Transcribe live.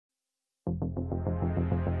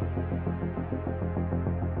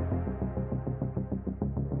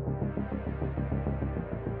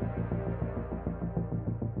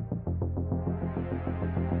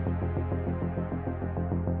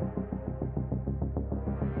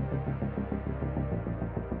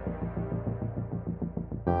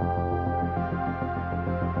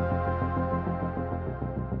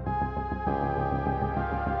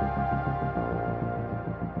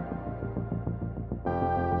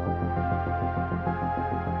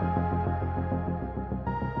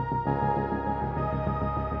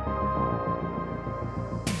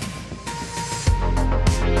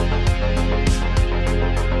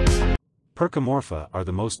Percomorpha are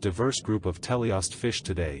the most diverse group of teleost fish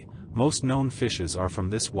today. Most known fishes are from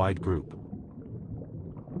this wide group.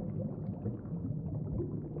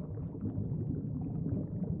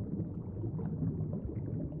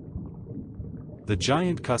 The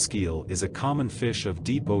giant cusk eel is a common fish of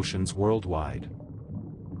deep oceans worldwide.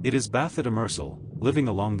 It is bathydemersal, living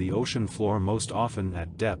along the ocean floor most often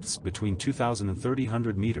at depths between 2,000 and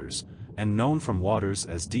 3,000 meters, and known from waters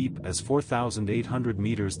as deep as 4,800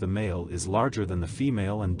 meters. The male is larger than the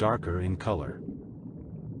female and darker in color.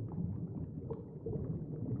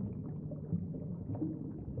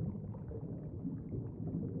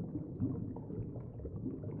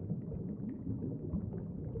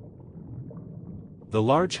 The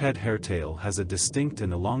large head hairtail has a distinct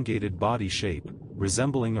and elongated body shape,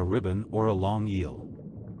 resembling a ribbon or a long eel.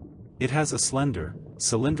 It has a slender,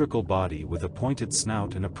 cylindrical body with a pointed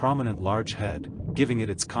snout and a prominent large head, giving it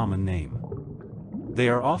its common name. They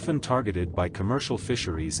are often targeted by commercial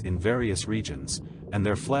fisheries in various regions, and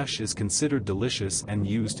their flesh is considered delicious and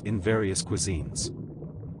used in various cuisines.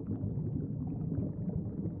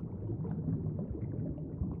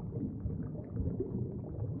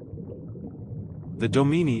 The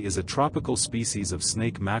domini is a tropical species of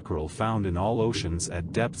snake mackerel found in all oceans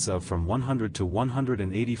at depths of from 100 to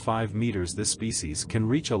 185 meters. This species can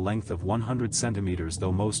reach a length of 100 centimeters,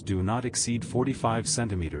 though most do not exceed 45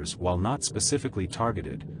 centimeters. While not specifically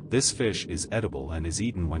targeted, this fish is edible and is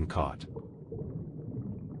eaten when caught.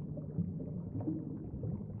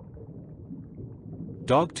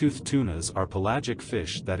 Dog-toothed tunas are pelagic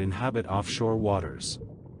fish that inhabit offshore waters.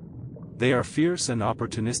 They are fierce and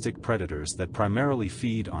opportunistic predators that primarily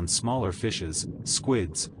feed on smaller fishes,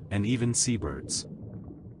 squids, and even seabirds.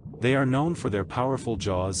 They are known for their powerful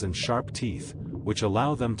jaws and sharp teeth, which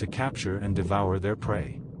allow them to capture and devour their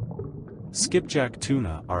prey. Skipjack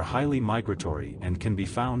tuna are highly migratory and can be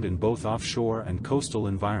found in both offshore and coastal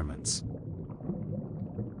environments.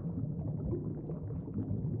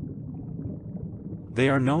 They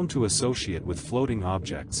are known to associate with floating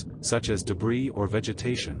objects, such as debris or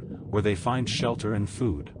vegetation, where they find shelter and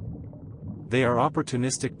food. They are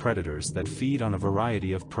opportunistic predators that feed on a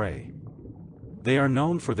variety of prey. They are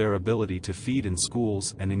known for their ability to feed in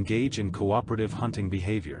schools and engage in cooperative hunting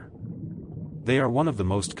behavior. They are one of the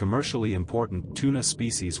most commercially important tuna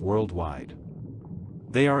species worldwide.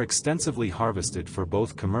 They are extensively harvested for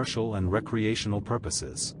both commercial and recreational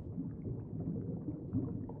purposes.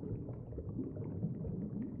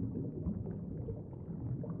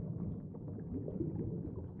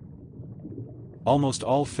 Almost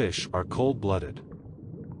all fish are cold-blooded.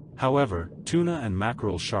 However, tuna and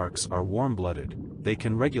mackerel sharks are warm-blooded. They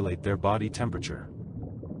can regulate their body temperature.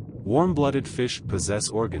 Warm-blooded fish possess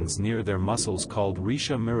organs near their muscles called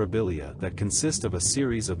rhetia mirabilia that consist of a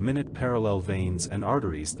series of minute parallel veins and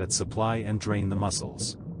arteries that supply and drain the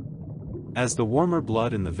muscles. As the warmer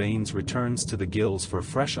blood in the veins returns to the gills for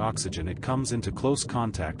fresh oxygen, it comes into close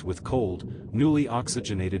contact with cold, newly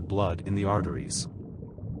oxygenated blood in the arteries.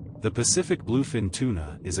 The Pacific bluefin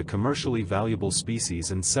tuna is a commercially valuable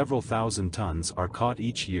species and several thousand tons are caught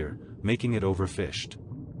each year, making it overfished.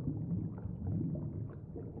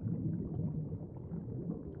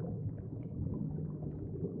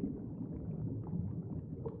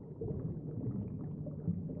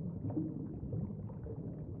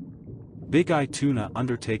 Big-eye tuna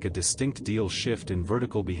undertake a distinct deal shift in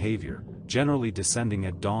vertical behavior, generally descending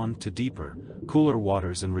at dawn to deeper, cooler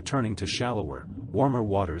waters and returning to shallower, warmer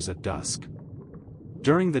waters at dusk.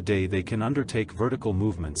 During the day they can undertake vertical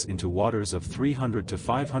movements into waters of 300 to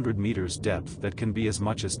 500 meters depth that can be as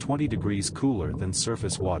much as 20 degrees cooler than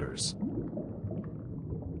surface waters.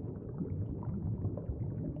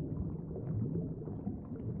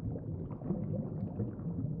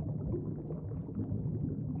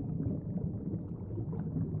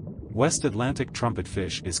 West Atlantic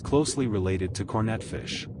trumpetfish is closely related to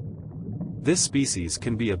cornetfish. This species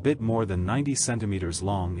can be a bit more than 90 centimeters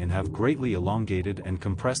long and have greatly elongated and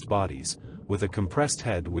compressed bodies, with a compressed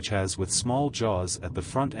head which has with small jaws at the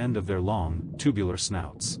front end of their long, tubular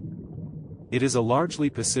snouts. It is a largely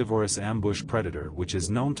piscivorous ambush predator which is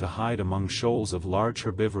known to hide among shoals of large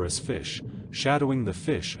herbivorous fish, shadowing the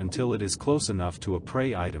fish until it is close enough to a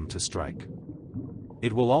prey item to strike.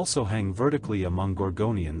 It will also hang vertically among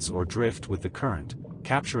gorgonians or drift with the current,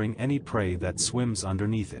 capturing any prey that swims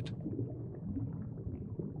underneath it.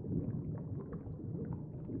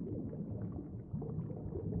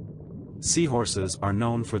 Seahorses are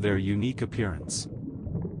known for their unique appearance.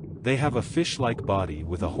 They have a fish-like body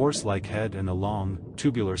with a horse-like head and a long,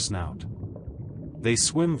 tubular snout. They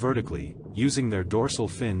swim vertically, using their dorsal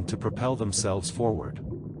fin to propel themselves forward.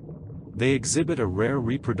 They exhibit a rare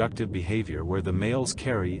reproductive behavior where the males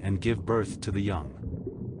carry and give birth to the young.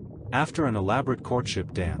 After an elaborate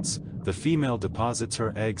courtship dance, the female deposits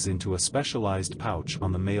her eggs into a specialized pouch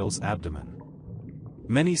on the male's abdomen.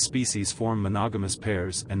 Many species form monogamous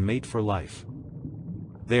pairs and mate for life.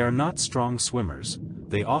 They are not strong swimmers.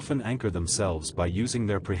 They often anchor themselves by using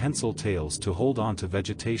their prehensile tails to hold on to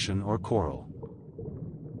vegetation or coral.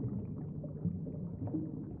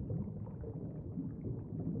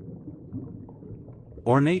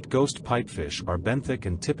 Ornate ghost pipefish are benthic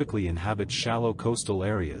and typically inhabit shallow coastal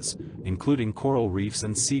areas, including coral reefs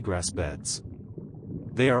and seagrass beds.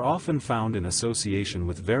 They are often found in association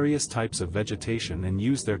with various types of vegetation and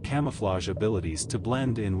use their camouflage abilities to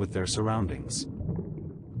blend in with their surroundings.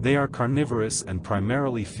 They are carnivorous and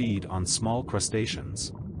primarily feed on small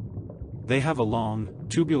crustaceans. They have a long,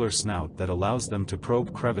 tubular snout that allows them to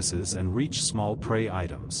probe crevices and reach small prey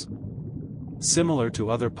items. Similar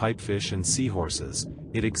to other pipefish and seahorses,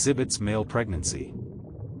 it exhibits male pregnancy.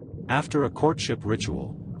 After a courtship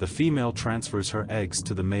ritual, the female transfers her eggs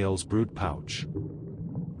to the male's brood pouch.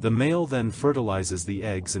 The male then fertilizes the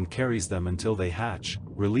eggs and carries them until they hatch,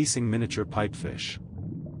 releasing miniature pipefish.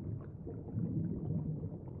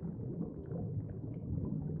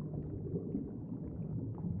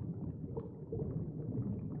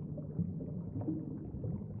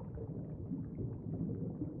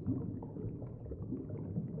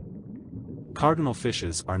 Cardinal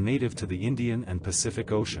fishes are native to the Indian and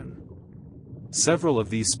Pacific Ocean. Several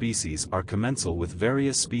of these species are commensal with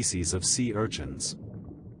various species of sea urchins.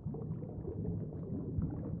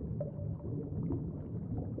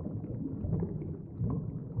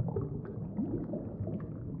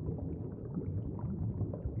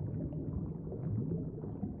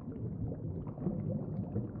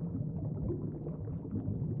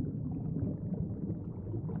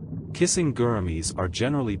 Kissing gouramis are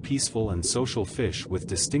generally peaceful and social fish with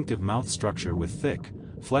distinctive mouth structure with thick,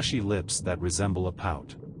 fleshy lips that resemble a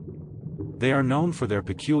pout. They are known for their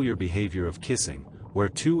peculiar behavior of kissing, where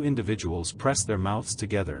two individuals press their mouths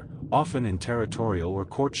together, often in territorial or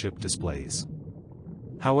courtship displays.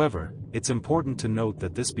 However, it's important to note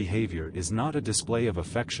that this behavior is not a display of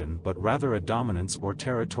affection but rather a dominance or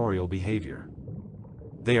territorial behavior.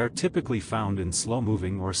 They are typically found in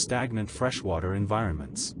slow-moving or stagnant freshwater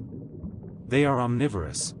environments. They are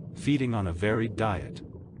omnivorous, feeding on a varied diet.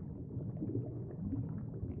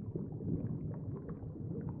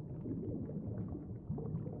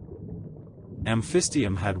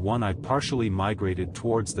 Amphistium had one eye partially migrated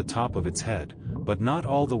towards the top of its head, but not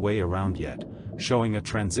all the way around yet, showing a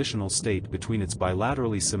transitional state between its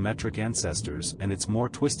bilaterally symmetric ancestors and its more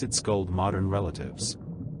twisted-skulled modern relatives.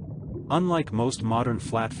 Unlike most modern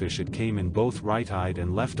flatfish, it came in both right-eyed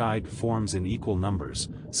and left-eyed forms in equal numbers,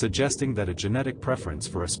 suggesting that a genetic preference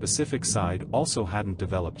for a specific side also hadn't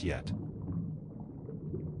developed yet.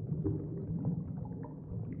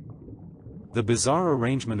 The bizarre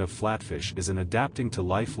arrangement of flatfish is an adapting to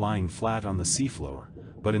life lying flat on the seafloor,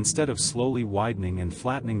 but instead of slowly widening and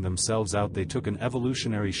flattening themselves out, they took an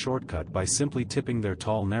evolutionary shortcut by simply tipping their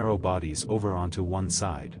tall narrow bodies over onto one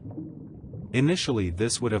side. Initially,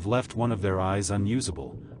 this would have left one of their eyes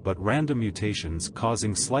unusable, but random mutations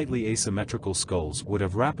causing slightly asymmetrical skulls would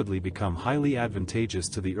have rapidly become highly advantageous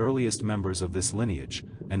to the earliest members of this lineage,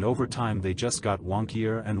 and over time they just got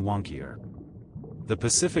wonkier and wonkier. The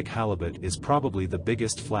Pacific halibut is probably the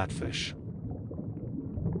biggest flatfish.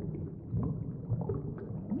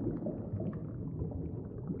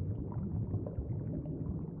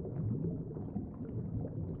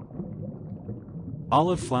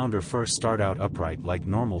 Olive flounder first start out upright like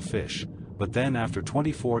normal fish, but then after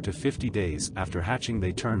 24 to 50 days after hatching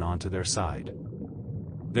they turn onto their side.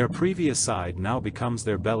 Their previous side now becomes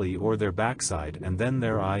their belly or their backside, and then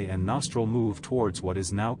their eye and nostril move towards what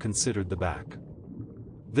is now considered the back.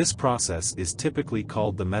 This process is typically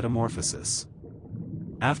called the metamorphosis.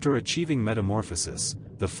 After achieving metamorphosis,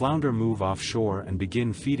 the flounder move offshore and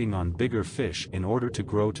begin feeding on bigger fish in order to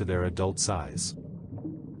grow to their adult size.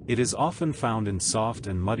 It is often found in soft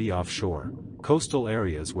and muddy offshore, coastal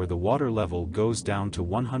areas where the water level goes down to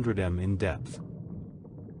 100 m in depth.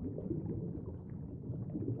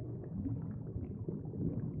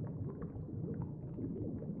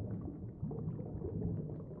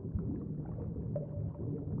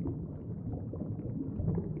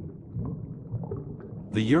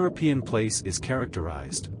 The European plaice is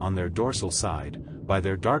characterized, on their dorsal side, by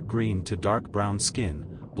their dark green to dark brown skin,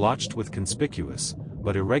 blotched with conspicuous,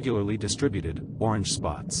 but irregularly distributed, orange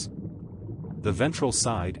spots. The ventral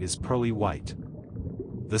side is pearly white.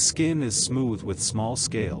 The skin is smooth with small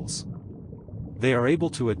scales. They are able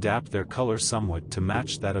to adapt their color somewhat to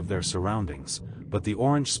match that of their surroundings, but the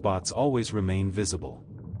orange spots always remain visible.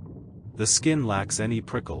 The skin lacks any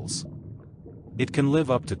prickles. It can live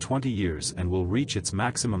up to 20 years and will reach its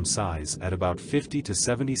maximum size at about 50 to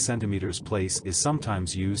 70 centimeters. Place is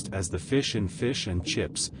sometimes used as the fish in fish and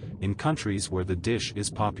chips, in countries where the dish is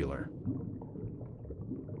popular.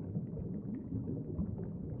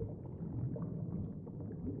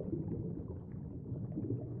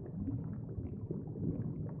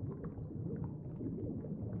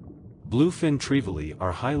 Bluefin trevally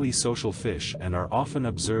are highly social fish and are often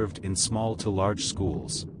observed in small to large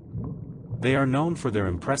schools. They are known for their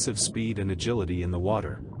impressive speed and agility in the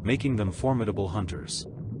water, making them formidable hunters.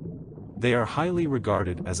 They are highly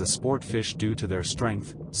regarded as a sport fish due to their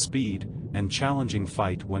strength, speed, and challenging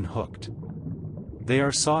fight when hooked. They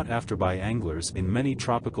are sought after by anglers in many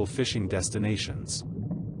tropical fishing destinations.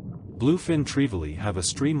 Bluefin trevally have a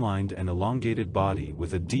streamlined and elongated body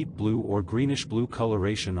with a deep blue or greenish-blue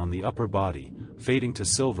coloration on the upper body, fading to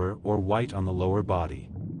silver or white on the lower body.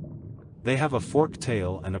 They have a forked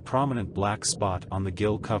tail and a prominent black spot on the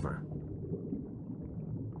gill cover.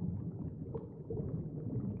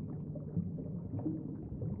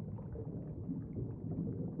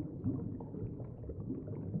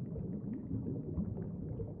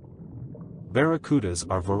 Barracudas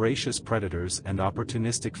are voracious predators and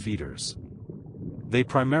opportunistic feeders. They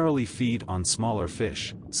primarily feed on smaller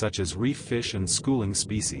fish, such as reef fish and schooling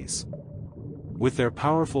species. With their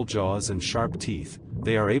powerful jaws and sharp teeth,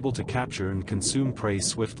 they are able to capture and consume prey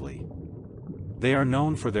swiftly. They are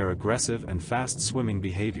known for their aggressive and fast-swimming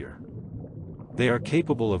behavior. They are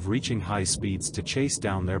capable of reaching high speeds to chase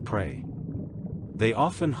down their prey. They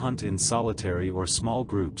often hunt in solitary or small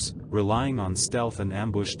groups, relying on stealth and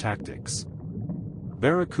ambush tactics.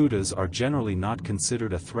 Barracudas are generally not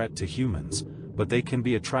considered a threat to humans, but they can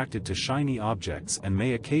be attracted to shiny objects and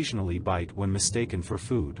may occasionally bite when mistaken for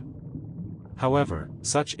food. However,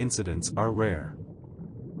 such incidents are rare.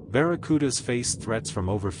 Barracudas face threats from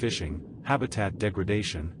overfishing, habitat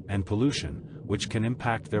degradation, and pollution, which can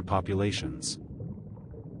impact their populations.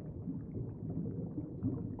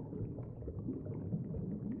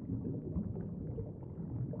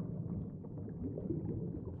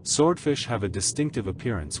 Swordfish have a distinctive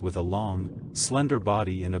appearance with a long, slender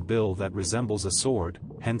body and a bill that resembles a sword,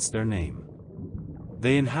 hence their name.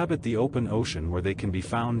 They inhabit the open ocean where they can be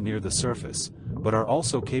found near the surface, but are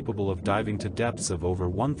also capable of diving to depths of over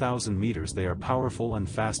 1,000 meters. They are powerful and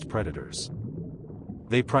fast predators.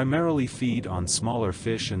 They primarily feed on smaller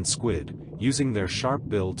fish and squid, using their sharp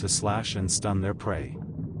bill to slash and stun their prey.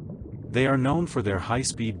 They are known for their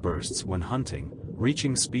high-speed bursts when hunting,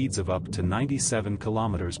 reaching speeds of up to 97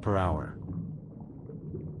 kilometers per hour.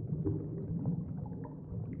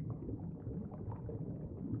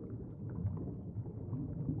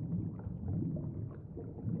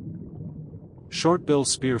 Shortbill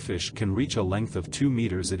spearfish can reach a length of 2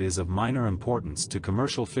 meters. It is of minor importance to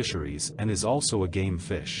commercial fisheries and is also a game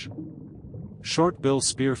fish. Shortbill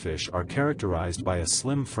spearfish are characterized by a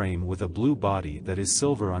slim frame with a blue body that is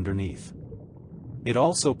silver underneath. It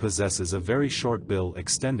also possesses a very short bill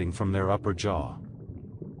extending from their upper jaw.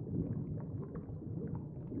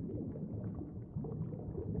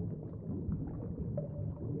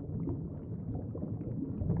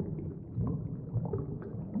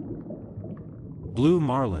 Blue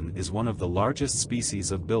marlin is one of the largest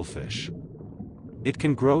species of billfish. It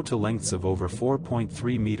can grow to lengths of over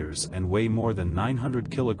 4.3 meters and weigh more than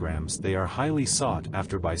 900 kilograms. They are highly sought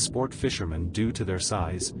after by sport fishermen due to their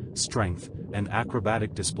size, strength, and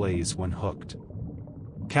acrobatic displays when hooked.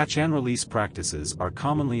 Catch-and-release practices are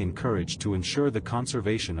commonly encouraged to ensure the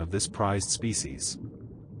conservation of this prized species.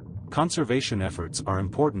 Conservation efforts are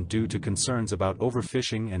important due to concerns about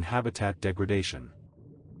overfishing and habitat degradation.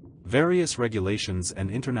 Various regulations and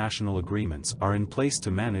international agreements are in place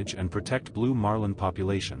to manage and protect blue marlin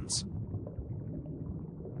populations.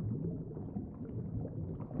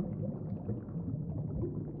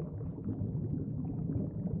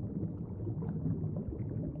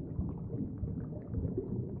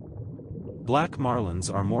 Black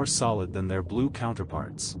marlins are more solid than their blue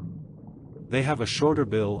counterparts. They have a shorter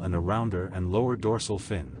bill and a rounder and lower dorsal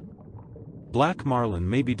fin. Black marlin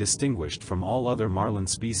may be distinguished from all other marlin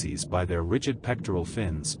species by their rigid pectoral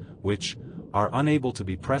fins, which are unable to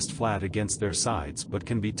be pressed flat against their sides but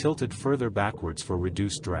can be tilted further backwards for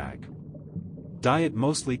reduced drag. Diet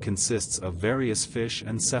mostly consists of various fish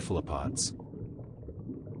and cephalopods.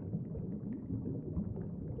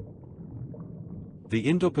 The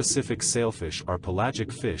Indo-Pacific sailfish are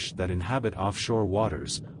pelagic fish that inhabit offshore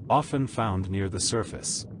waters, often found near the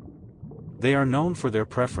surface. They are known for their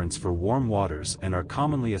preference for warm waters and are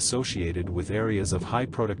commonly associated with areas of high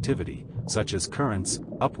productivity, such as currents,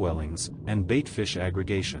 upwellings, and baitfish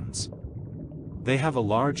aggregations. They have a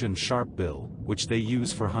large and sharp bill, which they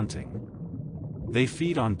use for hunting. They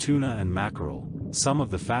feed on tuna and mackerel, some of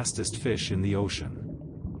the fastest fish in the ocean.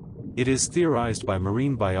 It is theorized by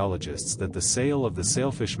marine biologists that the sail of the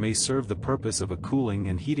sailfish may serve the purpose of a cooling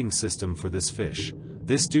and heating system for this fish,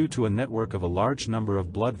 this due to a network of a large number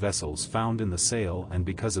of blood vessels found in the sail and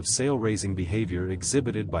because of sail-raising behavior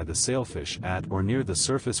exhibited by the sailfish at or near the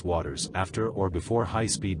surface waters after or before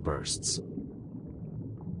high-speed bursts.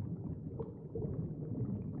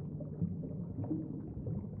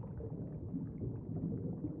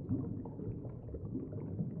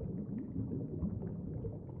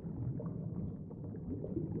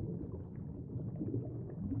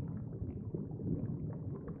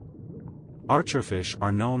 Archerfish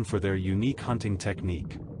are known for their unique hunting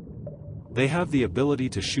technique. They have the ability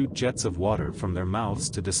to shoot jets of water from their mouths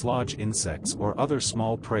to dislodge insects or other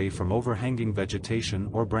small prey from overhanging vegetation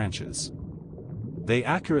or branches. They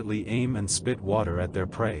accurately aim and spit water at their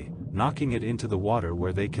prey, knocking it into the water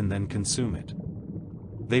where they can then consume it.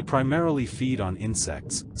 They primarily feed on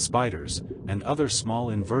insects, spiders, and other small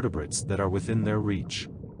invertebrates that are within their reach.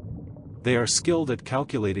 They are skilled at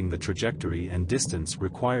calculating the trajectory and distance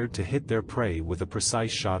required to hit their prey with a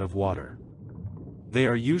precise shot of water. They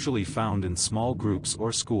are usually found in small groups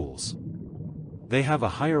or schools. They have a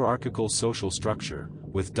hierarchical social structure,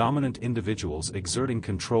 with dominant individuals exerting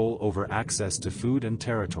control over access to food and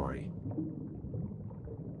territory.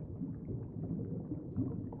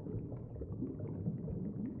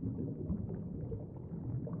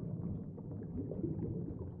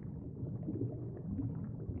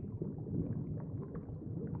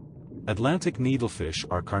 Atlantic needlefish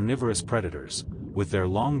are carnivorous predators. With their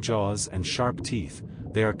long jaws and sharp teeth,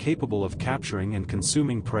 they are capable of capturing and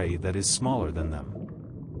consuming prey that is smaller than them.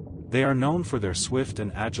 They are known for their swift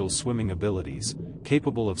and agile swimming abilities,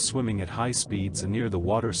 capable of swimming at high speeds near the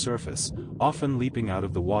water surface, often leaping out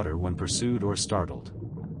of the water when pursued or startled.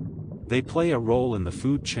 They play a role in the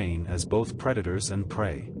food chain as both predators and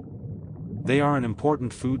prey. They are an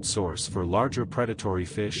important food source for larger predatory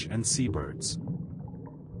fish and seabirds.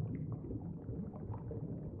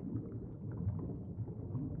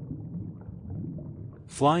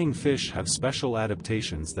 Flying fish have special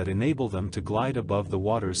adaptations that enable them to glide above the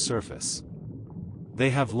water's surface.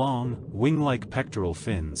 They have long, wing-like pectoral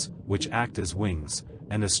fins, which act as wings,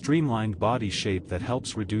 and a streamlined body shape that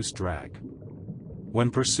helps reduce drag.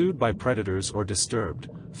 When pursued by predators or disturbed,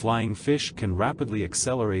 flying fish can rapidly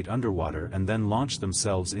accelerate underwater and then launch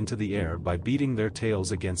themselves into the air by beating their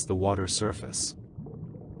tails against the water surface.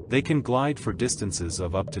 They can glide for distances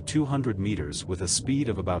of up to 200 meters with a speed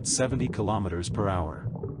of about 70 kilometers per hour.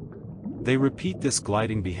 They repeat this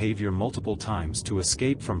gliding behavior multiple times to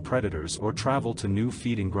escape from predators or travel to new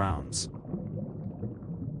feeding grounds.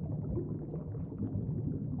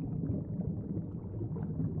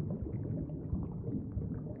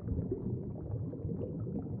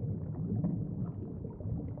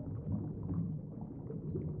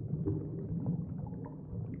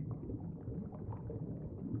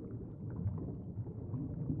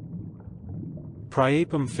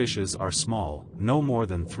 Priapium fishes are small, no more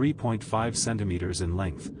than 3.5 centimeters in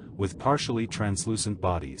length, with partially translucent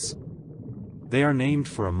bodies. They are named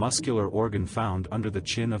for a muscular organ found under the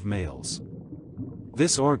chin of males.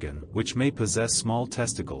 This organ, which may possess small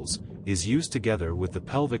testicles, is used together with the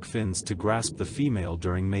pelvic fins to grasp the female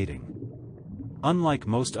during mating. Unlike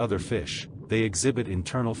most other fish, they exhibit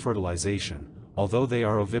internal fertilization, although they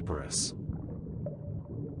are oviparous.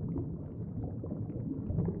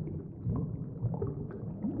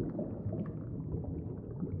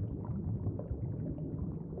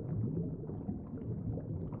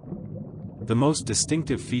 The most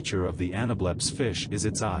distinctive feature of the anableps fish is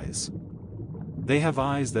its eyes. They have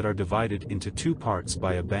eyes that are divided into two parts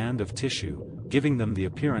by a band of tissue, giving them the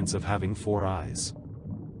appearance of having four eyes.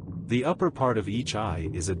 The upper part of each eye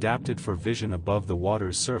is adapted for vision above the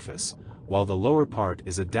water's surface, while the lower part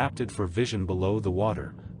is adapted for vision below the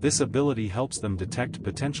water. This ability helps them detect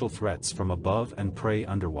potential threats from above and prey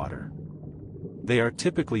underwater. They are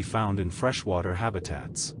typically found in freshwater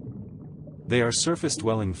habitats. They are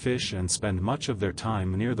surface-dwelling fish and spend much of their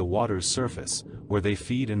time near the water's surface, where they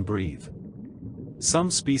feed and breathe.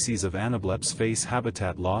 Some species of anableps face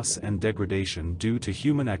habitat loss and degradation due to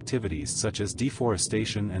human activities such as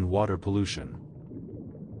deforestation and water pollution.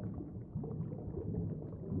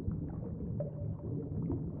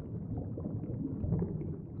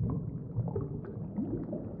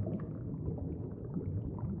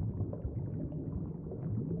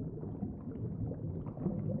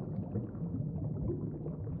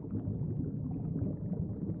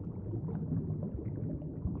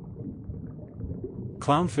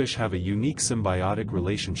 Clownfish have a unique symbiotic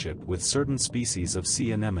relationship with certain species of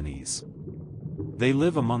sea anemones. They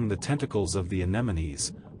live among the tentacles of the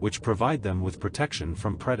anemones, which provide them with protection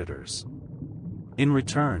from predators. In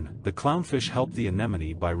return, the clownfish help the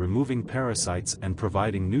anemone by removing parasites and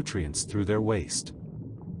providing nutrients through their waste.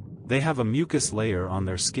 They have a mucus layer on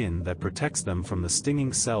their skin that protects them from the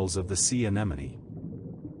stinging cells of the sea anemone.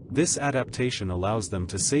 This adaptation allows them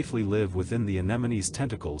to safely live within the anemone's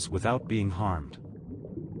tentacles without being harmed.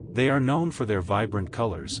 They are known for their vibrant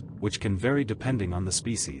colors, which can vary depending on the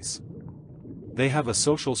species. They have a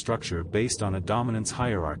social structure based on a dominance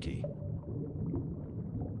hierarchy.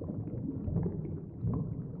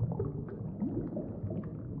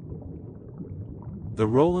 The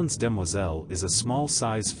Roland's demoiselle is a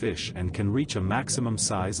small-size fish and can reach a maximum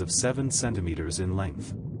size of 7 centimeters in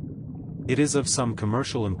length. It is of some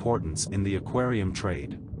commercial importance in the aquarium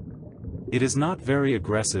trade. It is not very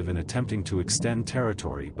aggressive in attempting to extend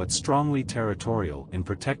territory but strongly territorial in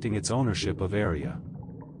protecting its ownership of area.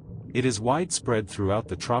 It is widespread throughout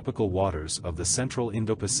the tropical waters of the central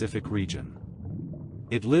Indo-Pacific region.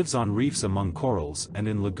 It lives on reefs among corals and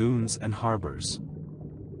in lagoons and harbors.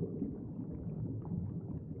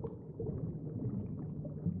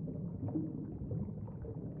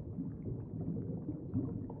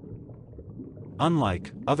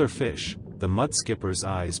 Unlike other fish, the mudskipper's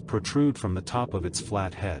eyes protrude from the top of its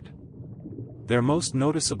flat head. Their most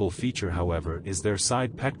noticeable feature, however, is their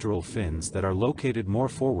side pectoral fins that are located more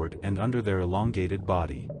forward and under their elongated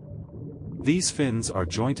body. These fins are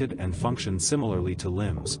jointed and function similarly to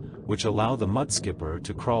limbs, which allow the mudskipper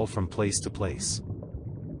to crawl from place to place.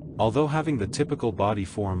 Although having the typical body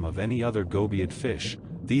form of any other gobiid fish,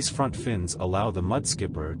 these front fins allow the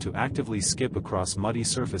mudskipper to actively skip across muddy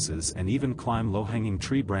surfaces and even climb low-hanging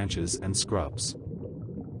tree branches and scrubs.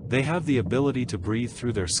 They have the ability to breathe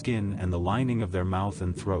through their skin and the lining of their mouth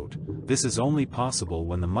and throat. This is only possible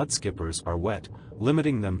when the mudskippers are wet,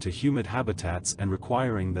 limiting them to humid habitats and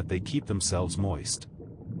requiring that they keep themselves moist.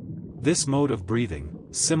 This mode of breathing,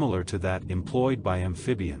 similar to that employed by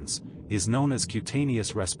amphibians, is known as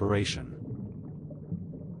cutaneous respiration.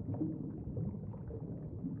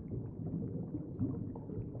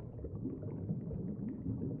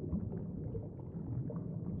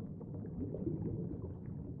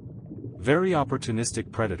 Very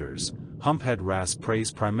opportunistic predators, humphead wrasse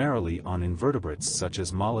preys primarily on invertebrates such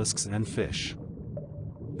as mollusks and fish.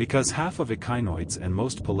 Because half of echinoids and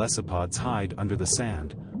most pelecypods hide under the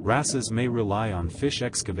sand, wrasses may rely on fish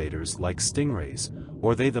excavators like stingrays,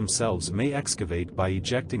 or they themselves may excavate by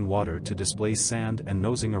ejecting water to displace sand and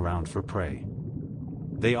nosing around for prey.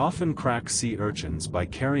 They often crack sea urchins by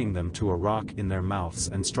carrying them to a rock in their mouths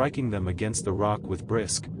and striking them against the rock with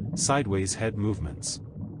brisk, sideways head movements.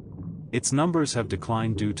 Its numbers have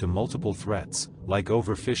declined due to multiple threats, like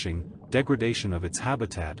overfishing, degradation of its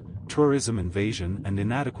habitat, tourism invasion, and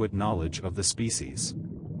inadequate knowledge of the species.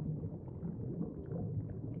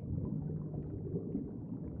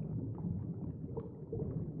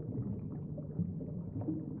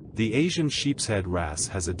 The Asian sheepshead wrasse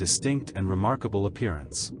has a distinct and remarkable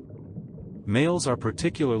appearance. Males are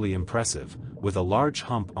particularly impressive, with a large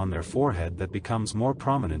hump on their forehead that becomes more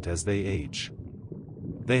prominent as they age.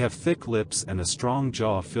 They have thick lips and a strong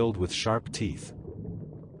jaw filled with sharp teeth.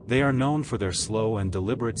 They are known for their slow and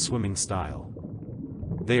deliberate swimming style.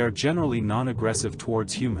 They are generally non-aggressive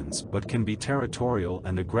towards humans but can be territorial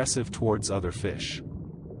and aggressive towards other fish.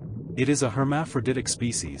 It is a hermaphroditic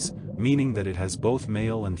species, meaning that it has both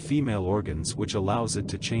male and female organs, which allows it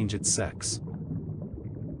to change its sex.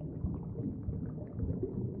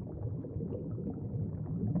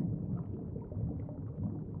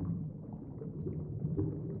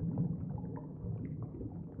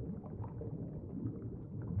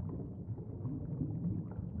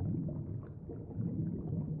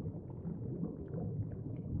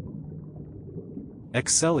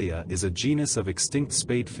 Excelia is a genus of extinct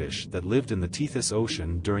spadefish that lived in the Tethys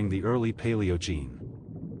Ocean during the early Paleogene.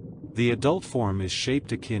 The adult form is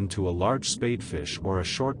shaped akin to a large spadefish or a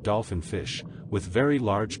short dolphin fish, with very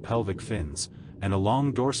large pelvic fins, and a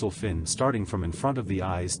long dorsal fin starting from in front of the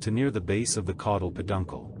eyes to near the base of the caudal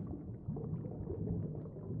peduncle.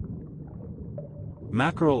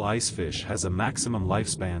 Mackerel icefish has a maximum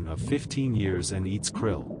lifespan of 15 years and eats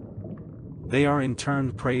krill. They are in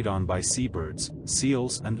turn preyed on by seabirds,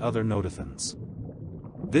 seals, and other nodothans.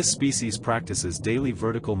 This species practices daily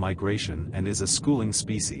vertical migration and is a schooling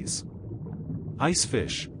species.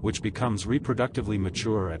 Icefish, which becomes reproductively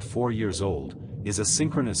mature at 4 years old, is a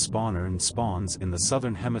synchronous spawner and spawns in the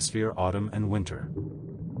southern hemisphere autumn and winter.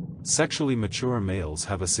 Sexually mature males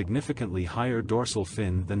have a significantly higher dorsal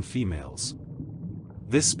fin than females.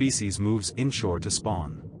 This species moves inshore to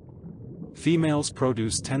spawn. Females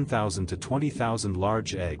produce 10,000 to 20,000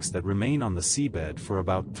 large eggs that remain on the seabed for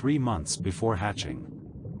about 3 months before hatching.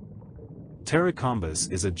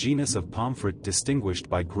 Terricombus is a genus of pomfret distinguished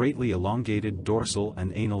by greatly elongated dorsal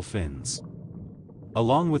and anal fins.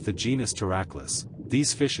 Along with the genus Terraclis,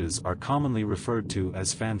 these fishes are commonly referred to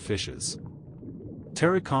as fan fishes.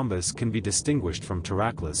 Terricombus can be distinguished from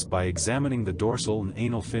Terraclis by examining the dorsal and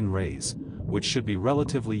anal fin rays, which should be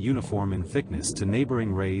relatively uniform in thickness to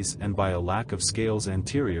neighboring rays, and by a lack of scales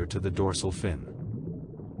anterior to the dorsal fin.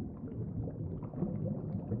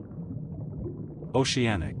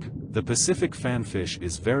 Oceanic. The Pacific fanfish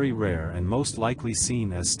is very rare and most likely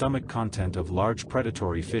seen as stomach content of large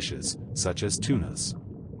predatory fishes, such as tunas.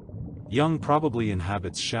 Young probably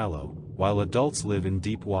inhabits shallow, while adults live in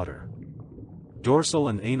deep water. Dorsal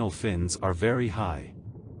and anal fins are very high.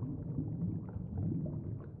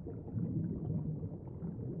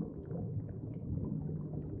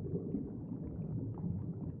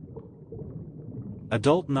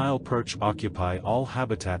 Adult Nile perch occupy all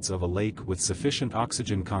habitats of a lake with sufficient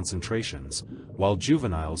oxygen concentrations, while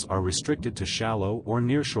juveniles are restricted to shallow or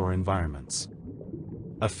nearshore environments.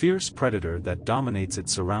 A fierce predator that dominates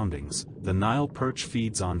its surroundings, the Nile perch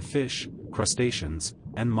feeds on fish, crustaceans,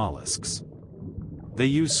 and mollusks. They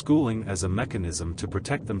use schooling as a mechanism to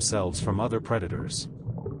protect themselves from other predators.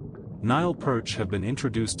 Nile perch have been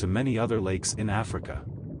introduced to many other lakes in Africa.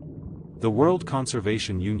 The World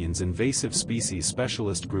Conservation Union's Invasive Species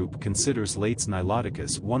Specialist Group considers Lates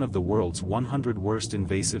niloticus one of the world's 100 worst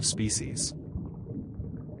invasive species.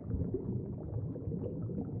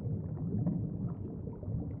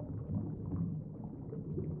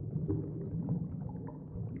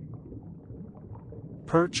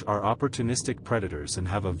 Perch are opportunistic predators and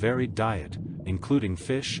have a varied diet, including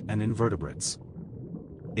fish and invertebrates.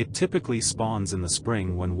 It typically spawns in the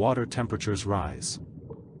spring when water temperatures rise.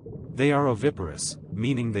 They are oviparous,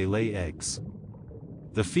 meaning they lay eggs.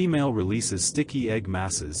 The female releases sticky egg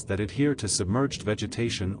masses that adhere to submerged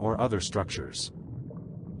vegetation or other structures.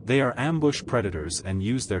 They are ambush predators and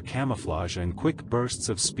use their camouflage and quick bursts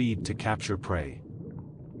of speed to capture prey.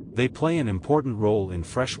 They play an important role in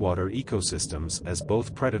freshwater ecosystems as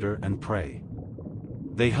both predator and prey.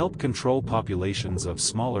 They help control populations of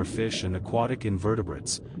smaller fish and aquatic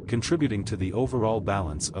invertebrates, contributing to the overall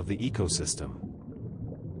balance of the ecosystem.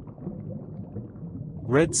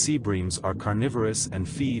 Red sea breams are carnivorous and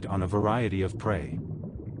feed on a variety of prey.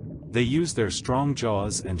 They use their strong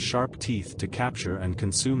jaws and sharp teeth to capture and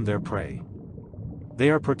consume their prey. They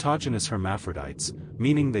are protogynous hermaphrodites,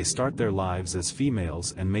 meaning they start their lives as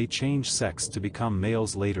females and may change sex to become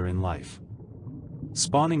males later in life.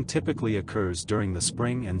 Spawning typically occurs during the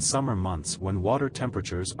spring and summer months when water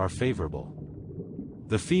temperatures are favorable.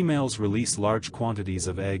 The females release large quantities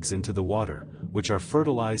of eggs into the water, which are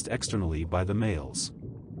fertilized externally by the males.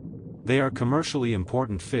 They are commercially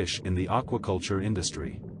important fish in the aquaculture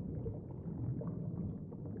industry.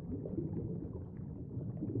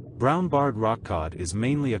 Brown-barred rockcod is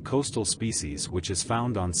mainly a coastal species which is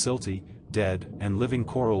found on silty, dead, and living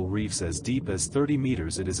coral reefs as deep as 30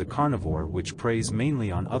 meters. It is a carnivore which preys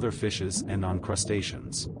mainly on other fishes and on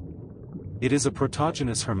crustaceans. It is a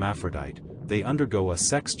protogynous hermaphrodite. They undergo a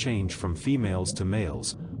sex change from females to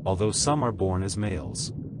males, although some are born as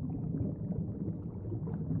males.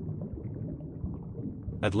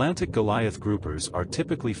 Atlantic Goliath groupers are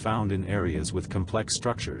typically found in areas with complex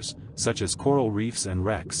structures, such as coral reefs and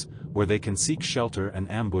wrecks, where they can seek shelter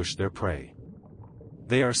and ambush their prey.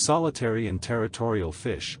 They are solitary and territorial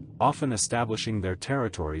fish, often establishing their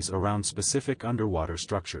territories around specific underwater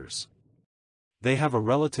structures. They have a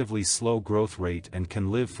relatively slow growth rate and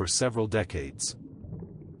can live for several decades.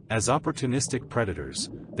 As opportunistic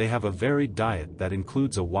predators, they have a varied diet that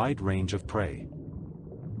includes a wide range of prey.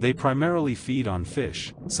 They primarily feed on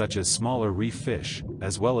fish, such as smaller reef fish,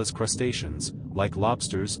 as well as crustaceans, like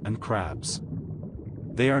lobsters and crabs.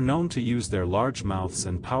 They are known to use their large mouths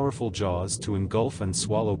and powerful jaws to engulf and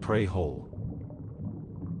swallow prey whole.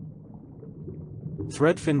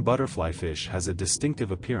 Threadfin butterflyfish has a distinctive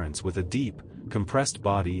appearance with a deep, compressed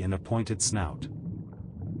body and a pointed snout.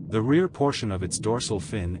 The rear portion of its dorsal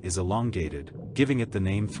fin is elongated, giving it the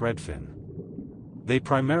name threadfin. They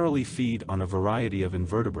primarily feed on a variety of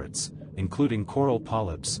invertebrates, including coral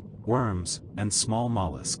polyps, worms, and small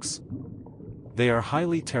mollusks. They are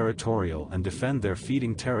highly territorial and defend their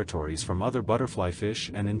feeding territories from other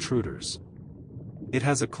butterflyfish and intruders. It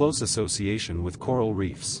has a close association with coral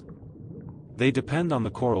reefs. They depend on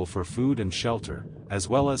the coral for food and shelter, as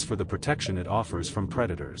well as for the protection it offers from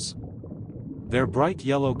predators. Their bright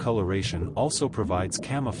yellow coloration also provides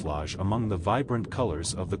camouflage among the vibrant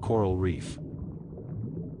colors of the coral reef.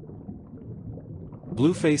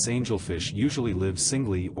 Blueface angelfish usually lives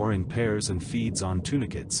singly or in pairs and feeds on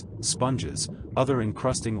tunicates, sponges, other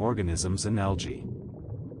encrusting organisms and algae.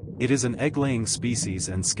 It is an egg-laying species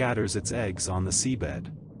and scatters its eggs on the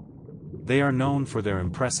seabed. They are known for their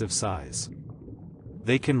impressive size.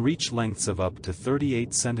 They can reach lengths of up to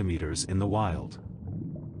 38 centimeters in the wild.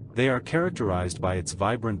 They are characterized by its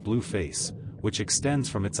vibrant blue face, which extends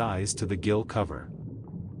from its eyes to the gill cover.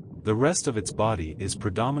 The rest of its body is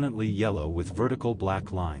predominantly yellow with vertical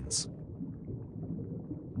black lines.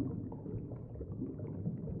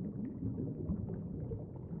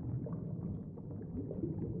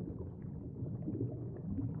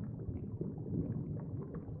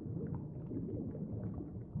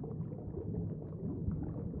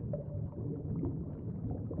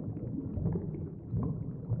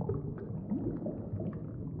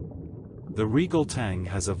 The regal tang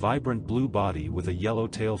has a vibrant blue body with a yellow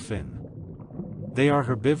tail fin. They are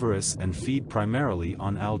herbivorous and feed primarily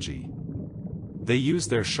on algae. They use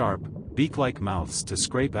their sharp, beak-like mouths to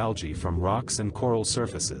scrape algae from rocks and coral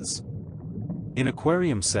surfaces. In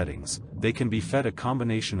aquarium settings, they can be fed a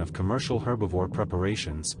combination of commercial herbivore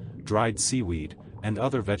preparations, dried seaweed, and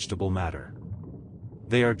other vegetable matter.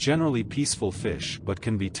 They are generally peaceful fish but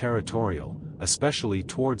can be territorial, especially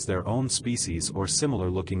towards their own species or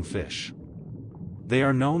similar-looking fish. They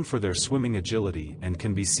are known for their swimming agility and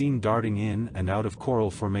can be seen darting in and out of coral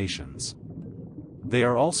formations. They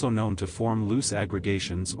are also known to form loose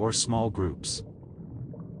aggregations or small groups.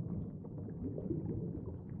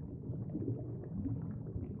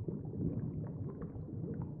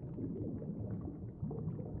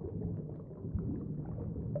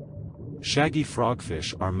 Shaggy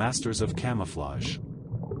frogfish are masters of camouflage.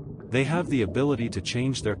 They have the ability to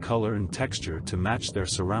change their color and texture to match their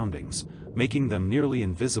surroundings, making them nearly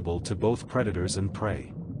invisible to both predators and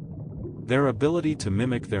prey. Their ability to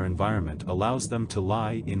mimic their environment allows them to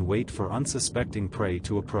lie in wait for unsuspecting prey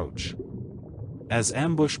to approach. As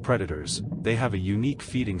ambush predators, they have a unique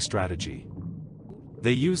feeding strategy.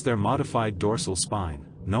 They use their modified dorsal spine,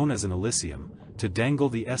 known as an elysium, to dangle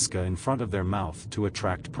the esca in front of their mouth to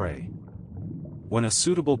attract prey. When a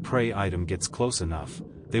suitable prey item gets close enough,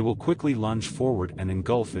 they will quickly lunge forward and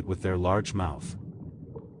engulf it with their large mouth.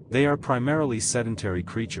 They are primarily sedentary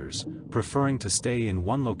creatures, preferring to stay in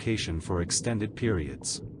one location for extended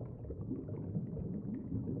periods.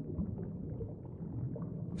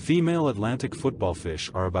 Female Atlantic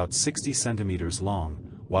footballfish are about 60 centimeters long,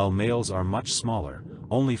 while males are much smaller,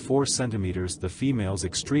 only 4 centimeters. The female's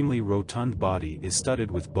extremely rotund body is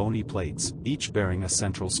studded with bony plates, each bearing a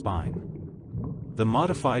central spine. The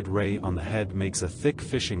modified ray on the head makes a thick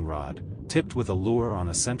fishing rod, tipped with a lure on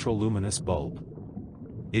a central luminous bulb.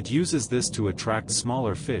 It uses this to attract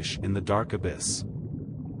smaller fish in the dark abyss.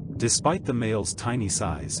 Despite the male's tiny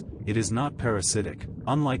size, it is not parasitic,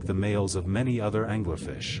 unlike the males of many other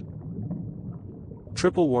anglerfish.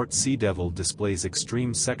 Triplewort sea devil displays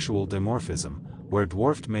extreme sexual dimorphism, where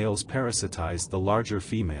dwarfed males parasitize the larger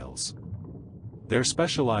females. Their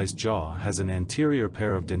specialized jaw has an anterior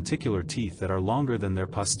pair of denticular teeth that are longer than their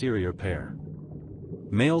posterior pair.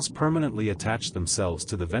 Males permanently attach themselves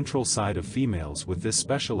to the ventral side of females with this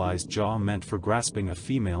specialized jaw meant for grasping a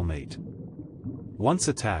female mate. Once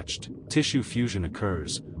attached, tissue fusion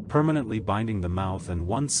occurs, permanently binding the mouth and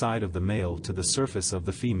one side of the male to the surface of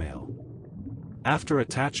the female. After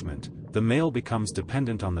attachment, the male becomes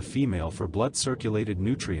dependent on the female for blood-circulated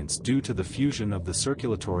nutrients due to the fusion of the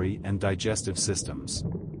circulatory and digestive systems.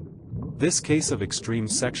 This case of extreme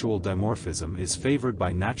sexual dimorphism is favored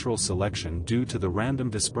by natural selection due to the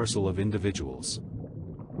random dispersal of individuals.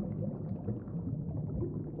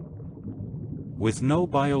 With no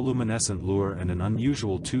bioluminescent lure and an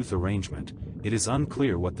unusual tooth arrangement, it is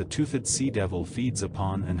unclear what the toothed sea devil feeds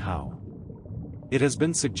upon and how. It has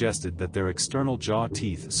been suggested that their external jaw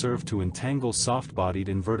teeth serve to entangle soft-bodied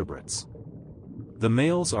invertebrates. The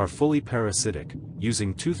males are fully parasitic,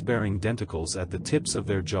 using tooth-bearing denticles at the tips of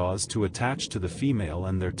their jaws to attach to the female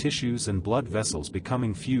and their tissues and blood vessels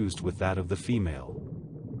becoming fused with that of the female.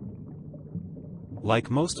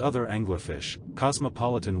 Like most other anglerfish,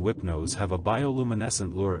 cosmopolitan whipnose have a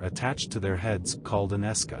bioluminescent lure attached to their heads called an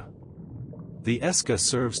esca. The esca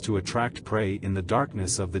serves to attract prey in the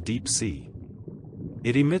darkness of the deep sea.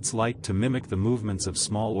 It emits light to mimic the movements of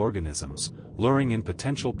small organisms, luring in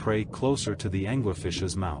potential prey closer to the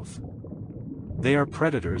anglerfish's mouth. They are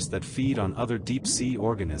predators that feed on other deep-sea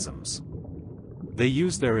organisms. They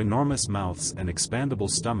use their enormous mouths and expandable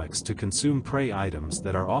stomachs to consume prey items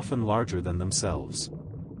that are often larger than themselves.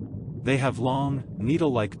 They have long,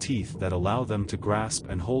 needle-like teeth that allow them to grasp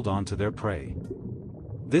and hold on to their prey.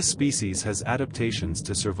 This species has adaptations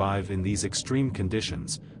to survive in these extreme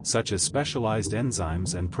conditions, such as specialized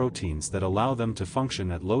enzymes and proteins that allow them to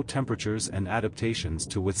function at low temperatures and adaptations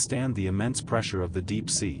to withstand the immense pressure of the deep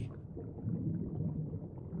sea.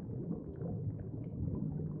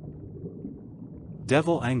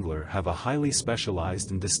 Devil angler have a highly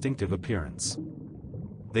specialized and distinctive appearance.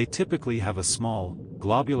 They typically have a small,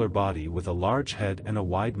 globular body with a large head and a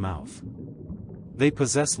wide mouth. They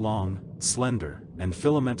possess long, slender, and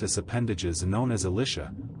filamentous appendages known as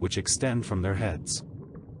elysia, which extend from their heads.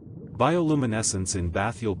 Bioluminescence in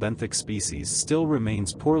bathyal benthic species still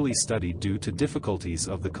remains poorly studied due to difficulties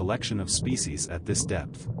of the collection of species at this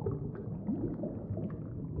depth.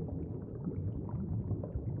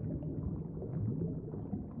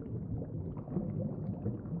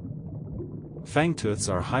 Fangtooths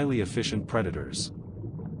are highly efficient predators.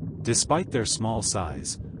 Despite their small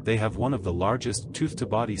size, they have one of the largest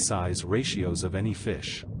tooth-to-body size ratios of any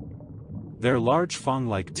fish. Their large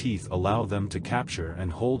fang-like teeth allow them to capture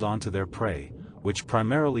and hold onto their prey, which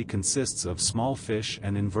primarily consists of small fish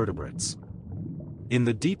and invertebrates. In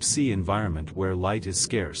the deep-sea environment where light is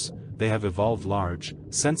scarce, they have evolved large,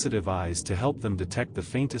 sensitive eyes to help them detect the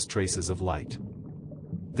faintest traces of light.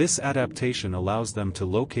 This adaptation allows them to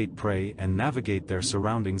locate prey and navigate their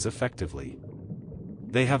surroundings effectively.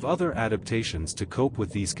 They have other adaptations to cope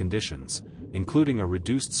with these conditions, including a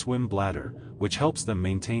reduced swim bladder, which helps them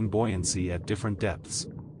maintain buoyancy at different depths.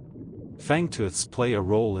 Fangtooths play a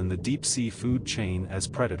role in the deep-sea food chain as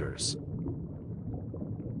predators.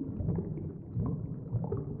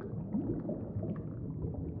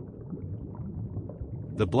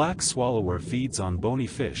 The black swallower feeds on bony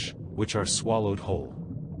fish, which are swallowed whole.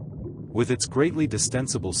 With its greatly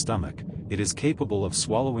distensible stomach, it is capable of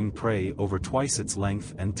swallowing prey over twice its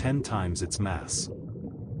length and 10 times its mass.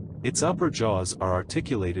 Its upper jaws are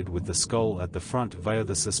articulated with the skull at the front via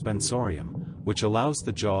the suspensorium, which allows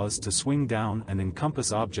the jaws to swing down and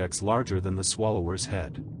encompass objects larger than the swallower's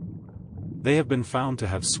head. They have been found to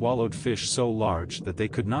have swallowed fish so large that they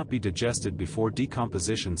could not be digested before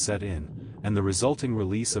decomposition set in, and the resulting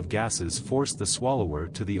release of gases forced the swallower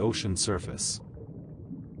to the ocean surface.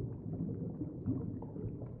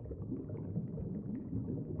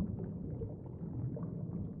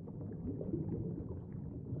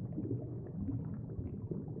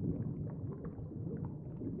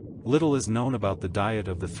 Little is known about the diet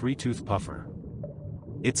of the three-toothed puffer.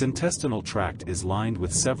 Its intestinal tract is lined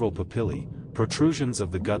with several papillae, protrusions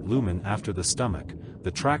of the gut lumen after the stomach.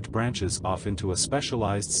 The tract branches off into a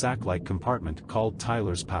specialized sac-like compartment called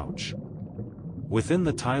Tyler's pouch. Within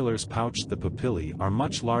the Tyler's pouch, the papillae are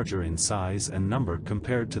much larger in size and number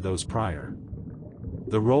compared to those prior.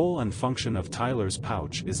 The role and function of Tyler's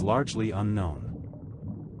pouch is largely unknown.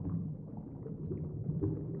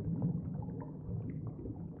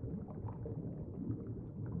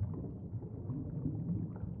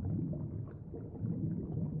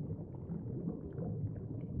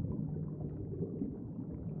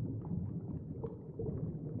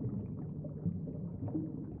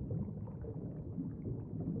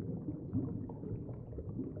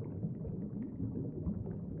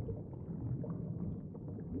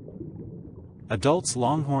 Adults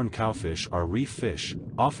longhorn cowfish are reef fish,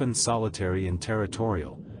 often solitary and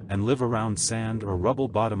territorial, and live around sand or rubble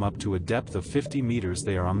bottom up to a depth of 50 meters.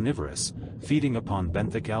 They are omnivorous, feeding upon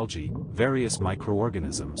benthic algae, various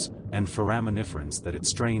microorganisms, and foraminiferans that it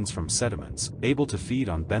strains from sediments, able to feed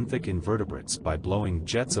on benthic invertebrates by blowing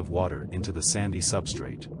jets of water into the sandy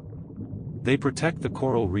substrate. They protect the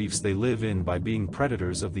coral reefs they live in by being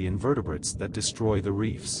predators of the invertebrates that destroy the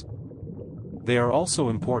reefs. They are also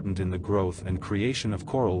important in the growth and creation of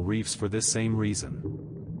coral reefs for this same reason.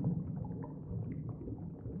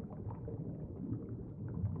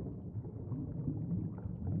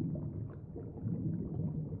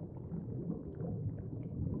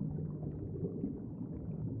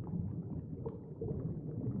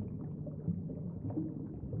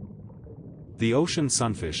 The ocean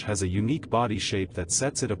sunfish has a unique body shape that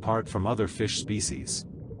sets it apart from other fish species.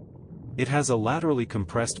 It has a laterally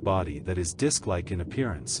compressed body that is disc-like in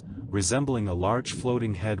appearance, resembling a large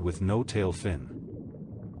floating head with no tail fin.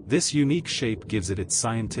 This unique shape gives it its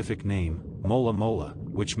scientific name, mola mola,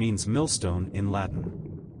 which means millstone in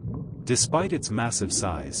Latin. Despite its massive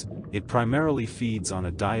size, it primarily feeds on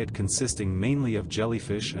a diet consisting mainly of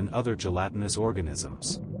jellyfish and other gelatinous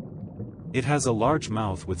organisms. It has a large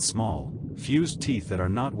mouth with small, fused teeth that are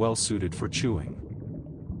not well suited for chewing.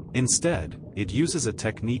 Instead, it uses a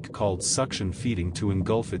technique called suction feeding to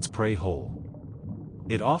engulf its prey whole.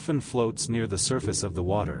 It often floats near the surface of the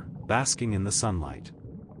water, basking in the sunlight.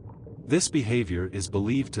 This behavior is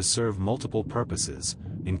believed to serve multiple purposes,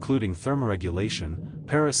 including thermoregulation,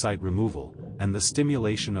 parasite removal, and the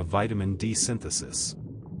stimulation of vitamin D synthesis.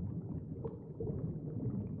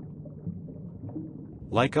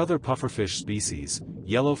 Like other pufferfish species,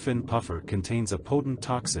 yellowfin puffer contains a potent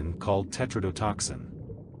toxin called tetrodotoxin.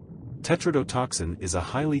 Tetrodotoxin is a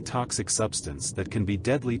highly toxic substance that can be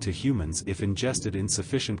deadly to humans if ingested in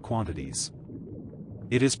sufficient quantities.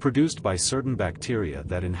 It is produced by certain bacteria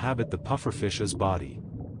that inhabit the pufferfish's body.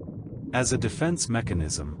 As a defense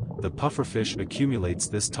mechanism, the pufferfish accumulates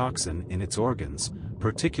this toxin in its organs,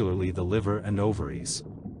 particularly the liver and ovaries.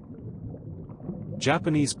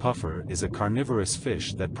 Japanese puffer is a carnivorous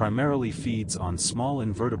fish that primarily feeds on small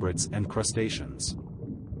invertebrates and crustaceans.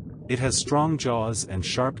 It has strong jaws and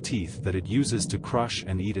sharp teeth that it uses to crush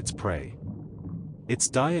and eat its prey. Its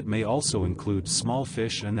diet may also include small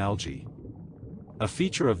fish and algae. A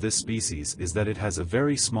feature of this species is that it has a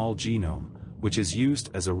very small genome, which is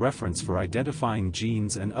used as a reference for identifying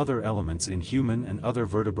genes and other elements in human and other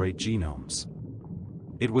vertebrate genomes.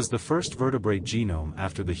 It was the first vertebrate genome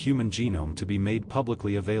after the human genome to be made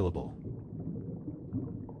publicly available.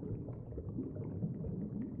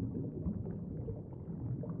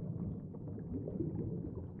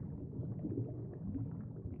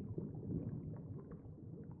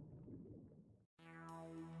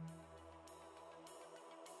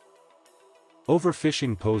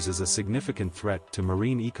 Overfishing poses a significant threat to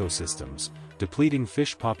marine ecosystems, depleting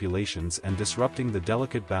fish populations and disrupting the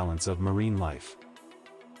delicate balance of marine life.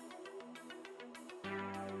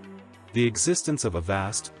 The existence of a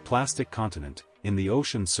vast, plastic continent in the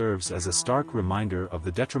ocean serves as a stark reminder of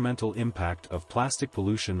the detrimental impact of plastic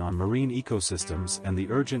pollution on marine ecosystems and the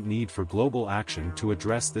urgent need for global action to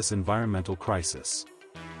address this environmental crisis.